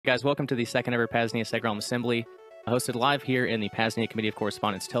Guys, welcome to the second ever P.A.Z.NIA SegRealm Assembly, hosted live here in the P.A.Z.NIA Committee of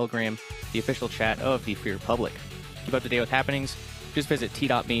Correspondence Telegram, the official chat of the Free Republic. Keep up to date with happenings, just visit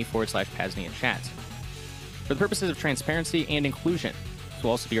t.me/P.A.Z.NIA chat. For the purposes of transparency and inclusion, this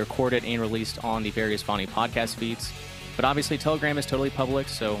will also be recorded and released on the various Vonu podcast feeds. But obviously, Telegram is totally public,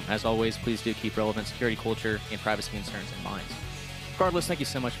 so as always, please do keep relevant security culture and privacy concerns in mind. Regardless, thank you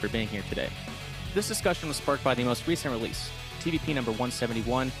so much for being here today. This discussion was sparked by the most recent release, TVP number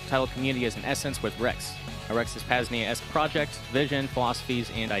 171, titled Community as an Essence with Rex. Rex's P.A.Z.NIA-esque project, vision, philosophies,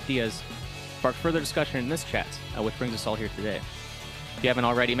 and ideas sparked further discussion in this chat, which brings us all here today. If you haven't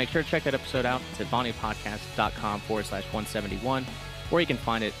already, make sure to check that episode out. It's at vonupodcast.com/171, or you can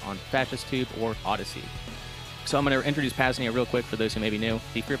find it on FascistTube or Odyssey. So I'm going to introduce P.A.Z.NIA real quick for those who maybe new.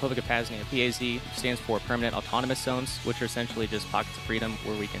 The Free Republic of P.A.Z.NIA, P.A.Z., stands for Permanent Autonomous Zones, which are essentially just pockets of freedom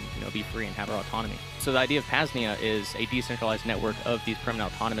where we can, be free and have our autonomy. So the idea of P.A.Z.NIA is a decentralized network of these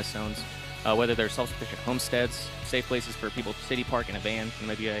permanent autonomous zones, whether they're self-sufficient homesteads, safe places for people to city park in a van, and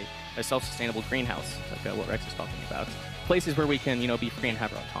maybe a self-sustainable greenhouse, like what Rex is talking about. Places where we can, be free and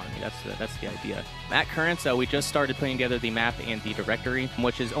have our autonomy. That's the idea. At current, we just started putting together the map and the directory,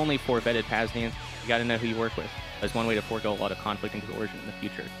 which is only for vetted P.A.Z.NIA. You got to know who you work with. That's one way to forego a lot of conflict and coercion in the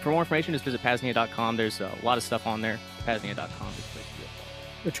future. For more information, just visit P.A.Z.NIA.com. There's a lot of stuff on there. P.A.Z.NIA.com is the place to go.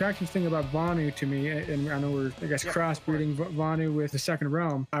 The attractive thing about Vonu to me, and I know we're, crossbreeding Vonu with the Second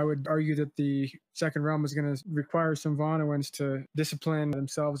Realm, I would argue that the Second Realm is going to require some Vonuans to discipline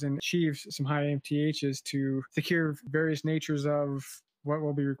themselves and achieve some high MTHs to secure various natures of what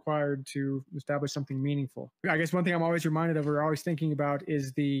will be required to establish something meaningful. I guess one thing I'm always reminded of or always thinking about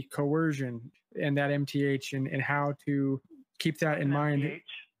is the coercion and that MTH and how to keep that in mind.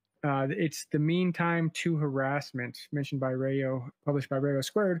 It's the mean time to harassment mentioned by Rayo, published by Rayo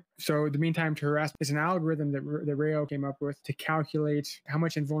Squared. So the mean time to harassment is an algorithm that Rayo came up with to calculate how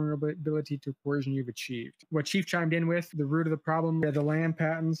much invulnerability to coercion you've achieved. What Chief chimed in with, the root of the problem, the land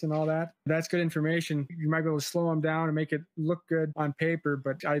patents and all that, that's good information. You might be able to slow them down and make it look good on paper,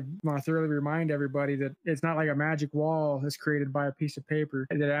 but I want to thoroughly remind everybody that it's not like a magic wall that's created by a piece of paper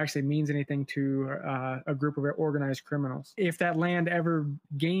that actually means anything to a group of organized criminals. If that land ever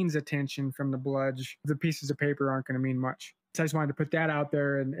gains attention from the bludge, the pieces of paper aren't going to mean much. So I just wanted to put that out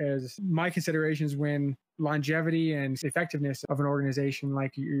there, and as my considerations when longevity and effectiveness of an organization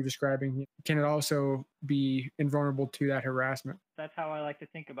like you're describing, can it also be invulnerable to that harassment? That's how I like to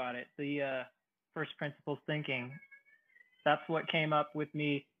think about it. The first principles thinking. That's what came up with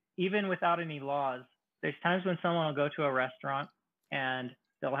me, even without any laws. There's times when someone will go to a restaurant and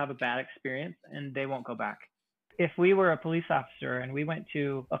they'll have a bad experience and they won't go back. If we were a police officer and we went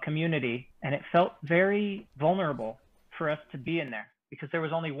to a community and it felt very vulnerable for us to be in there because there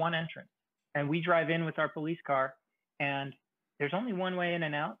was only one entrance, and we drive in with our police car and there's only one way in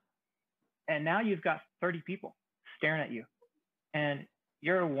and out, and now you've got 30 people staring at you and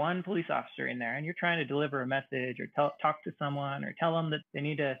you're one police officer in there and you're trying to deliver a message or talk to someone or tell them that they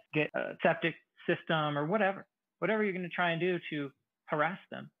need to get a septic system or whatever you're going to try and do to harass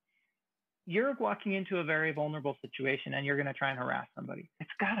them. You're walking into a very vulnerable situation and you're going to try and harass somebody.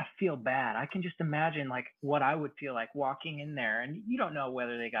 It's got to feel bad. I can just imagine like what I would feel like walking in there, and you don't know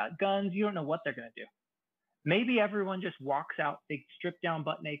whether they got guns. You don't know what they're going to do. Maybe everyone just walks out, they strip down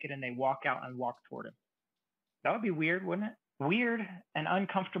butt naked and they walk out and walk toward him. That would be weird, wouldn't it? Weird and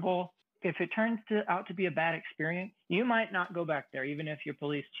uncomfortable. If it turns out to be a bad experience, you might not go back there, even if your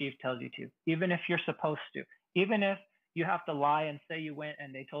police chief tells you to, even if you're supposed to, even if you have to lie and say you went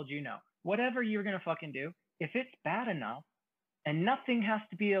and they told you no. Whatever you're going to fucking do, if it's bad enough, and nothing has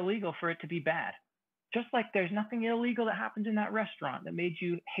to be illegal for it to be bad, just like there's nothing illegal that happened in that restaurant that made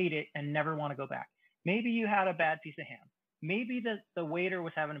you hate it and never want to go back. Maybe you had a bad piece of ham. Maybe the waiter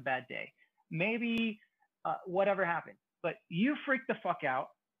was having a bad day. Maybe whatever happened. But you freaked the fuck out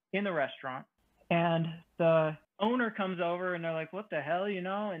in the restaurant, and the owner comes over and they're like, what the hell,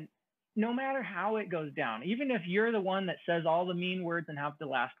 and no matter how it goes down, even if you're the one that says all the mean words and have the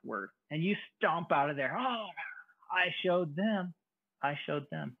last word, and you stomp out of there, oh, I showed them.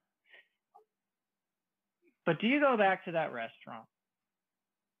 But do you go back to that restaurant?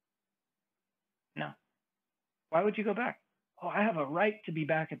 No. Why would you go back? Oh, I have a right to be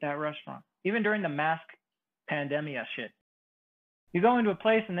back at that restaurant. Even during the mask pandemia shit. You go into a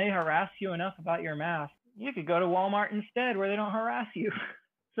place and they harass you enough about your mask, you could go to Walmart instead where they don't harass you.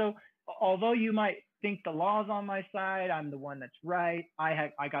 So although you might think the law's on my side, I'm the one that's right,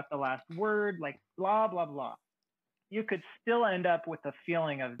 I got the last word, like blah, blah, blah. You could still end up with a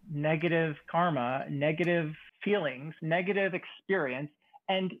feeling of negative karma, negative feelings, negative experience,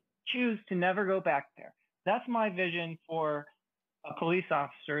 and choose to never go back there. That's my vision for a police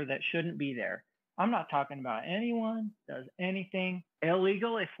officer that shouldn't be there. I'm not talking about anyone does anything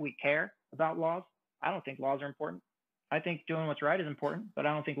illegal if we care about laws. I don't think laws are important. I think doing what's right is important, but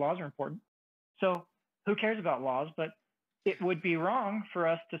I don't think laws are important. So who cares about laws? But it would be wrong for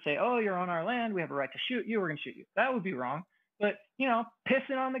us to say, oh, you're on our land, we have a right to shoot you, we're going to shoot you. That would be wrong. But, you know,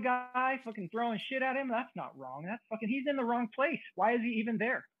 pissing on the guy, fucking throwing shit at him, that's not wrong. That's fucking, he's in the wrong place. Why is he even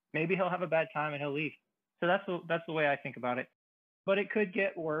there? Maybe he'll have a bad time and he'll leave. So that's the way I think about it. But it could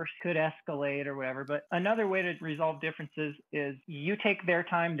get worse, could escalate or whatever. But another way to resolve differences is you take their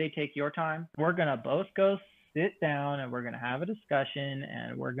time, they take your time. We're going to both go sit down and we're going to have a discussion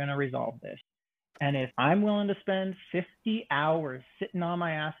and we're going to resolve this. And if I'm willing to spend 50 hours sitting on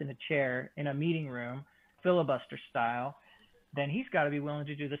my ass in a chair in a meeting room, filibuster style, then he's got to be willing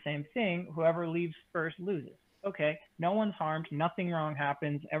to do the same thing. Whoever leaves first loses. Okay, no one's harmed, nothing wrong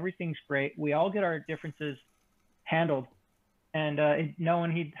happens, everything's great. We all get our differences handled, and no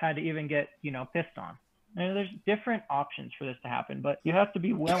one had to even get, you know, pissed on. And there's different options for this to happen, but you have to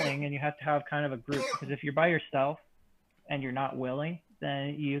be willing and you have to have kind of a group, because if you're by yourself and you're not willing,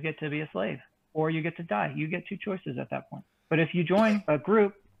 then you get to be a slave or you get to die. You get two choices at that point. But if you join a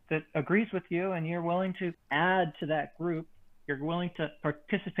group that agrees with you and you're willing to add to that group, you're willing to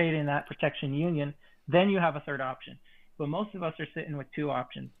participate in that protection union, then you have a third option. But most of us are sitting with two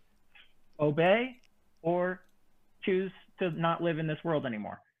options: obey or choose to not live in this world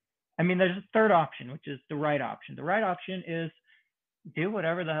anymore. I mean, there's a third option, which is the right option. The right option is do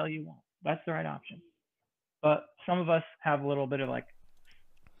whatever the hell you want. That's the right option. But some of us have a little bit of like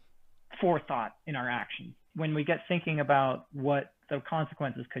forethought in our actions. When we get thinking about what the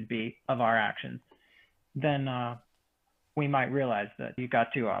consequences could be of our actions, then we might realize that you got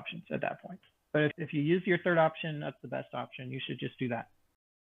two options at that point. But if you use your third option, that's the best option. You should just do that.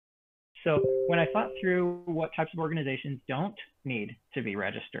 So when I thought through what types of organizations don't need to be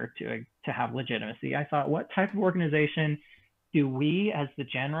registered to have legitimacy, I thought, what type of organization do we as the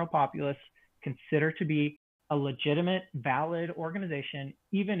general populace consider to be a legitimate, valid organization,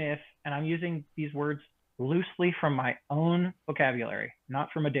 even if, and I'm using these words loosely from my own vocabulary, not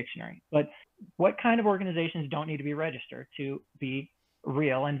from a dictionary, but what kind of organizations don't need to be registered to be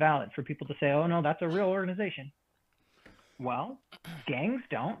real and valid for people to say, oh no, that's a real organization? Well, gangs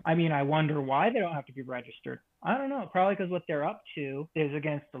don't. I mean, I wonder why they don't have to be registered. I don't know, probably because what they're up to is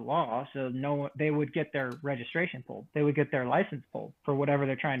against the law. So they would get their registration pulled. They would get their license pulled for whatever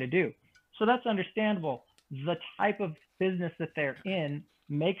they're trying to do. So that's understandable. The type of business that they're in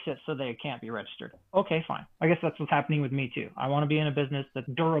makes it so they can't be registered. Okay, fine. I guess that's what's happening with me too. I want to be in a business that's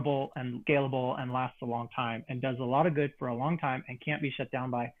durable and scalable and lasts a long time and does a lot of good for a long time and can't be shut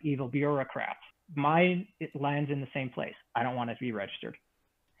down by evil bureaucrats. Mine, it lands in the same place. I don't want it to be registered.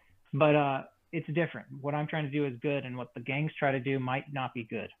 But it's different. What I'm trying to do is good, and what the gangs try to do might not be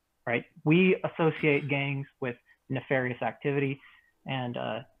good, right? We associate gangs with nefarious activity and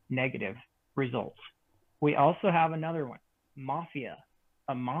negative results. We also have another one, mafia.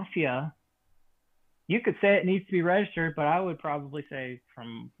 A mafia, you could say it needs to be registered, but I would probably say,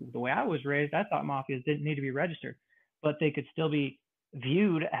 from the way I was raised, I thought mafias didn't need to be registered, but they could still be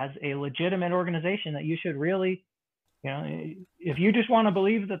viewed as a legitimate organization that you should really, you know, if you just want to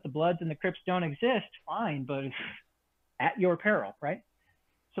believe that the Bloods and the Crips don't exist, fine, but it's at your peril, right?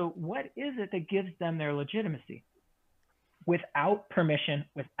 So what is it that gives them their legitimacy? Without permission,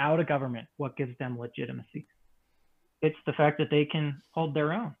 without a government, what gives them legitimacy? It's the fact that they can hold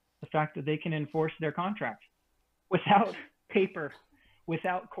their own, the fact that they can enforce their contracts. Without paper,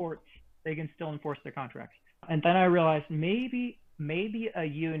 without courts, they can still enforce their contracts. And then I realized maybe a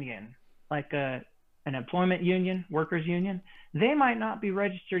union, like an employment union, workers union, they might not be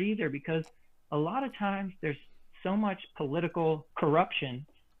registered either, because a lot of times there's so much political corruption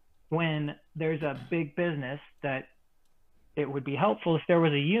when there's a big business that it would be helpful if there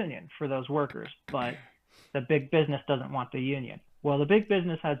was a union for those workers, but the big business doesn't want the union. Well, the big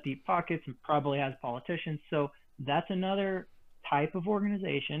business has deep pockets and probably has politicians. So that's another type of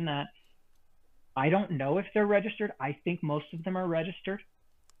organization that I don't know if they're registered. I think most of them are registered.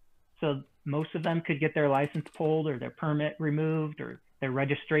 So most of them could get their license pulled or their permit removed or their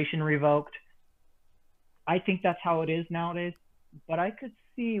registration revoked. I think that's how it is nowadays, but I could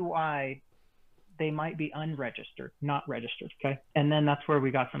see why they might be unregistered, not registered, okay? And then that's where we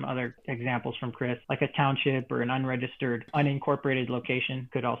got some other examples from Chris, like a township or an unregistered, unincorporated location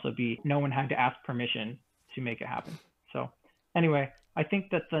could also be, no one had to ask permission to make it happen. So anyway, I think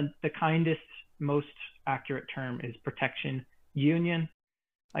that the kindest, most accurate term is protection union.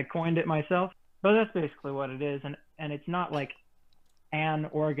 I coined it myself, but that's basically what it is. And it's not like an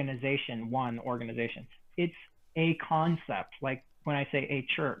organization, one organization. It's a concept, like when I say a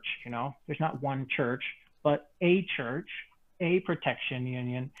church, there's not one church, but a church, a protection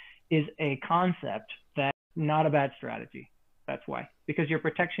union is a concept that's not a bad strategy. That's why. Because your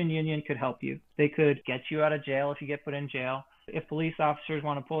protection union could help you. They could get you out of jail if you get put in jail. If police officers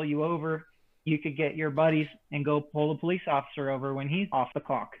want to pull you over, you could get your buddies and go pull a police officer over when he's off the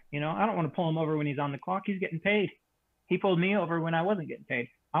clock. I don't want to pull him over when he's on the clock. He's getting paid. He pulled me over when I wasn't getting paid.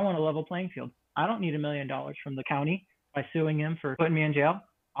 I want a level playing field. I don't need $1 million from the county by suing him for putting me in jail.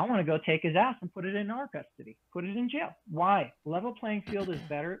 I want to go take his ass and put it in our custody, put it in jail. Why? Level playing field is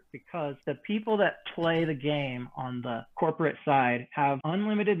better because the people that play the game on the corporate side have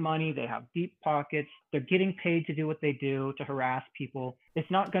unlimited money. They have deep pockets. They're getting paid to do what they do, to harass people.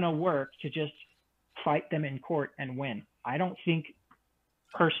 It's not going to work to just fight them in court and win. I don't think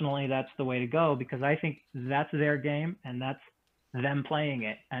personally that's the way to go, because I think that's their game and that's them playing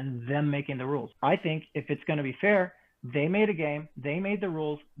it and them making the rules. I think if it's going to be fair, they made a game, they made the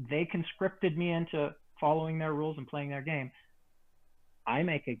rules, they conscripted me into following their rules and playing their game. I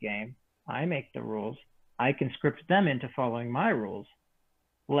make a game, I make the rules, I conscript them into following my rules.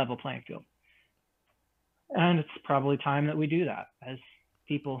 Level playing field. And it's probably time that we do that as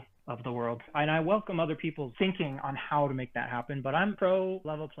people of the world. And I welcome other people's thinking on how to make that happen, but I'm pro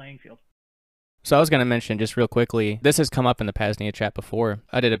level playing field. So I was going to mention just real quickly, this has come up in the P.A.Z.NIA chat before.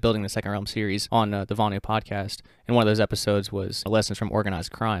 I did a Building the Second Realm series on the Vonu podcast, and one of those episodes was Lessons from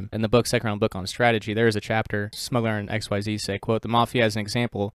Organized Crime. In the book, Second Realm book on strategy, there is a chapter, Smuggler and XYZ say, quote, "The Mafia, as an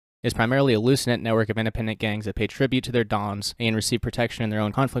example, is primarily a loose-knit network of independent gangs that pay tribute to their dons and receive protection in their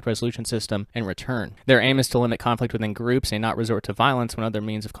own conflict resolution system in return. Their aim is to limit conflict within groups and not resort to violence when other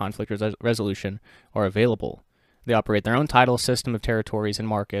means of conflict resolution are available. They operate their own title system of territories and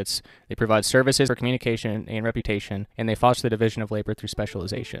markets. They provide services for communication and reputation, and they foster the division of labor through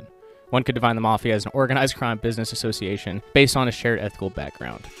specialization. One could define the Mafia as an organized crime business association based on a shared ethical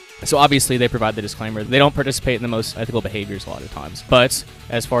background." So obviously they provide the disclaimer, they don't participate in the most ethical behaviors a lot of times. But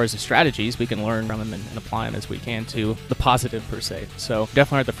as far as the strategies, we can learn from them and apply them as we can to the positive per se. So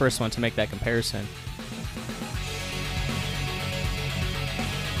definitely aren't the first one to make that comparison.